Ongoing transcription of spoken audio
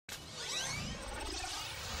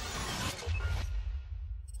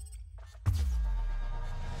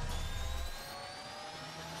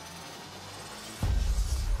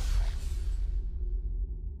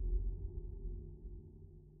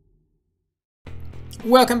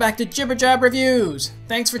Welcome back to Jibber Jab Reviews!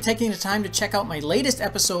 Thanks for taking the time to check out my latest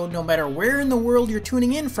episode no matter where in the world you're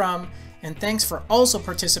tuning in from, and thanks for also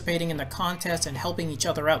participating in the contest and helping each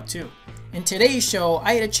other out too. In today's show,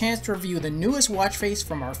 I had a chance to review the newest watch face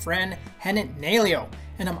from our friend Hennet Nailo,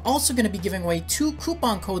 and I'm also going to be giving away 2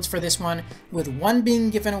 coupon codes for this one, with one being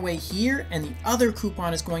given away here and the other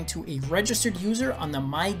coupon is going to a registered user on the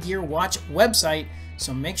My Gear Watch website,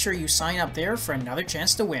 so make sure you sign up there for another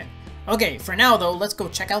chance to win. Okay, for now though, let's go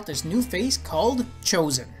check out this new face called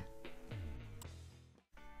Tizen.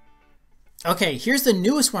 Okay, here's the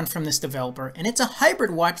newest one from this developer, and it's a hybrid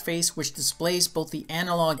watch face which displays both the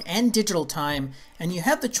analog and digital time, and you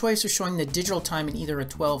have the choice of showing the digital time in either a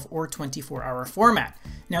 12 or 24-hour format.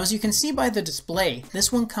 Now, as you can see by the display,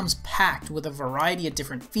 this one comes packed with a variety of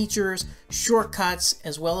different features, shortcuts,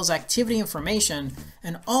 as well as activity information,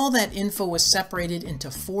 and all that info is separated into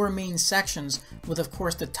 4 main sections, with of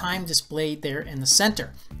course the time displayed there in the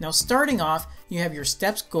center. Now, starting off, you have your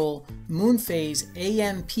steps goal, moon phase,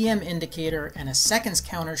 AM, PM indicator, and a seconds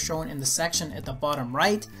counter shown in the section at the bottom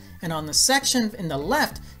right. And on the section in the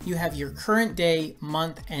left, you have your current day,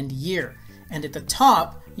 month, and year. And at the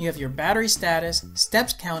top, you have your battery status,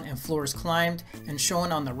 steps count, and floors climbed. And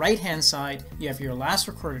shown on the right hand side, you have your last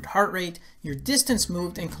recorded heart rate, your distance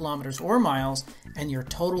moved in kilometers or miles, and your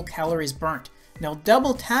total calories burnt. Now,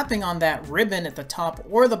 double tapping on that ribbon at the top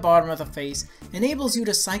or the bottom of the face enables you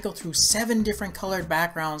to cycle through 7 different colored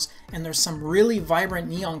backgrounds, and there's some really vibrant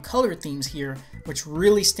neon color themes here which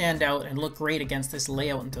really stand out and look great against this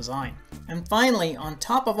layout and design. And finally, on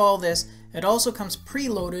top of all this, it also comes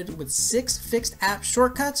preloaded with 6 fixed app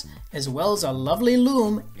shortcuts as well as a lovely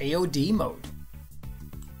Loom AOD mode.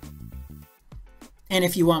 And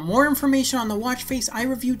if you want more information on the watch face I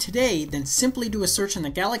reviewed today, then simply do a search in the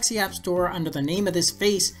Galaxy App Store under the name of this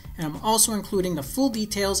face, and I'm also including the full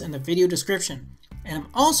details in the video description. And I'm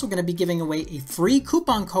also going to be giving away a free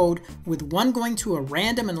coupon code, with one going to a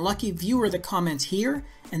random and lucky viewer that comments here,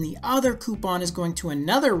 and the other coupon is going to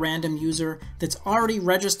another random user that's already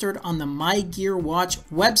registered on the My Gear Watch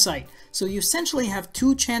website. So you essentially have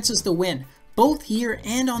 2 chances to win, both here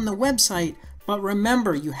and on the website. But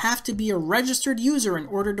remember, you have to be a registered user in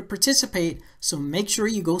order to participate, so make sure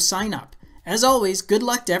you go sign up. As always, good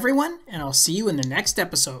luck to everyone, and I'll see you in the next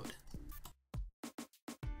episode.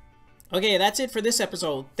 Okay, that's it for this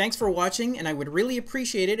episode. Thanks for watching, and I would really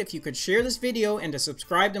appreciate it if you could share this video and to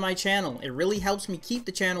subscribe to my channel. It really helps me keep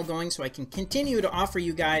the channel going so I can continue to offer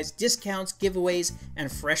you guys discounts, giveaways,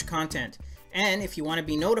 and fresh content. And if you want to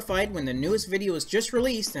be notified when the newest video is just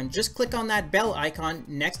released, then just click on that bell icon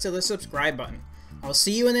next to the subscribe button. I'll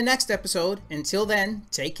see you in the next episode. Until then,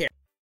 take care.